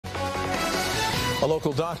A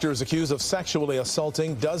local doctor is accused of sexually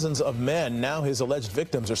assaulting dozens of men. Now his alleged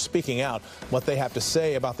victims are speaking out what they have to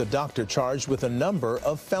say about the doctor charged with a number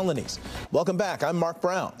of felonies. Welcome back. I'm Mark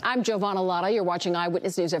Brown. I'm Giovanna Lotta. You're watching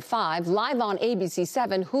Eyewitness News at 5, live on ABC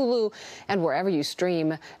 7, Hulu, and wherever you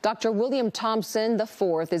stream. Dr. William Thompson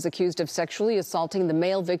IV is accused of sexually assaulting the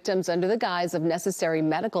male victims under the guise of necessary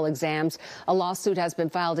medical exams. A lawsuit has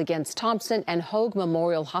been filed against Thompson and Hoag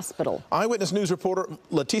Memorial Hospital. Eyewitness News reporter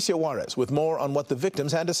Leticia Juarez with more on what the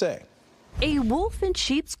victims had to say. A wolf in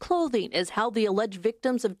sheep's clothing is how the alleged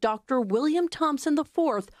victims of Dr. William Thompson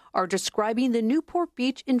IV are describing the Newport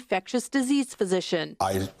Beach infectious disease physician.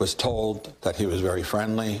 I was told that he was very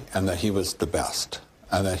friendly and that he was the best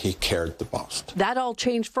and that he cared the most. That all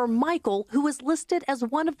changed for Michael, who was listed as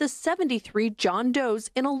one of the 73 John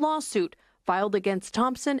Does in a lawsuit filed against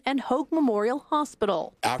Thompson and Hoag Memorial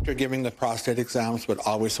Hospital. After giving the prostate exams, would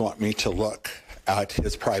always want me to look at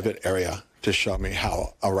his private area to show me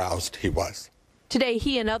how aroused he was. Today,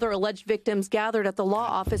 he and other alleged victims gathered at the law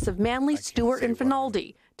office of Manley, Stewart, and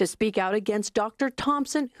Finaldi to speak out against Dr.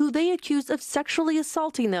 Thompson, who they accused of sexually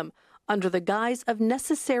assaulting them under the guise of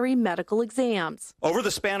necessary medical exams. Over the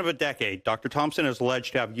span of a decade, Dr. Thompson is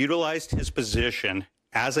alleged to have utilized his position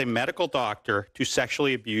as a medical doctor to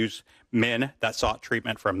sexually abuse men that sought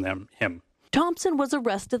treatment from him. Thompson was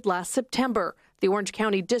arrested last September. The Orange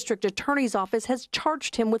County District Attorney's Office has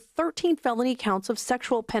charged him with 13 felony counts of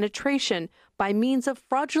sexual penetration by means of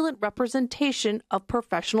fraudulent representation of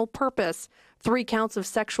professional purpose, 3 counts of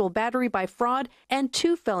sexual battery by fraud, and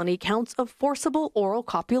 2 felony counts of forcible oral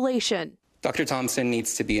copulation. Dr. Thompson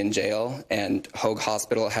needs to be in jail, and Hoag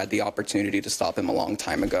Hospital had the opportunity to stop him a long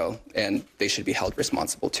time ago, and they should be held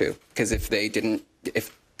responsible too. Because if they didn't,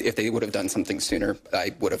 if they would have done something sooner,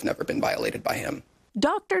 I would have never been violated by him.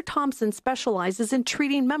 Dr. Thompson specializes in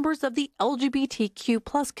treating members of the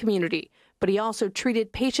LGBTQ+ community, but he also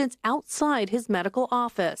treated patients outside his medical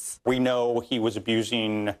office. We know he was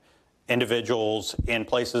abusing individuals in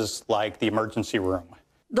places like the emergency room.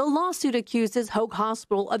 The lawsuit accuses Hoag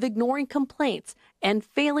Hospital of ignoring complaints and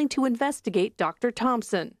failing to investigate Dr.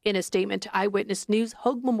 Thompson. In a statement to Eyewitness News,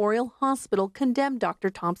 Hoag Memorial Hospital condemned Dr.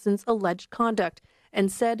 Thompson's alleged conduct and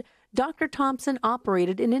said Dr. Thompson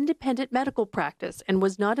operated an independent medical practice and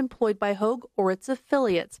was not employed by Hoag or its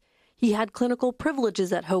affiliates. He had clinical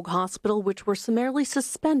privileges at Hoag Hospital, which were summarily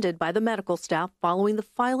suspended by the medical staff following the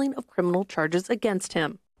filing of criminal charges against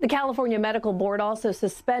him. The California Medical Board also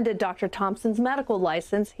suspended Dr. Thompson's medical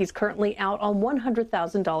license. He's currently out on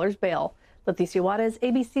 $100,000 bail. Leticia Juarez,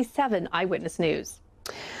 ABC 7 Eyewitness News.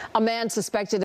 A man suspected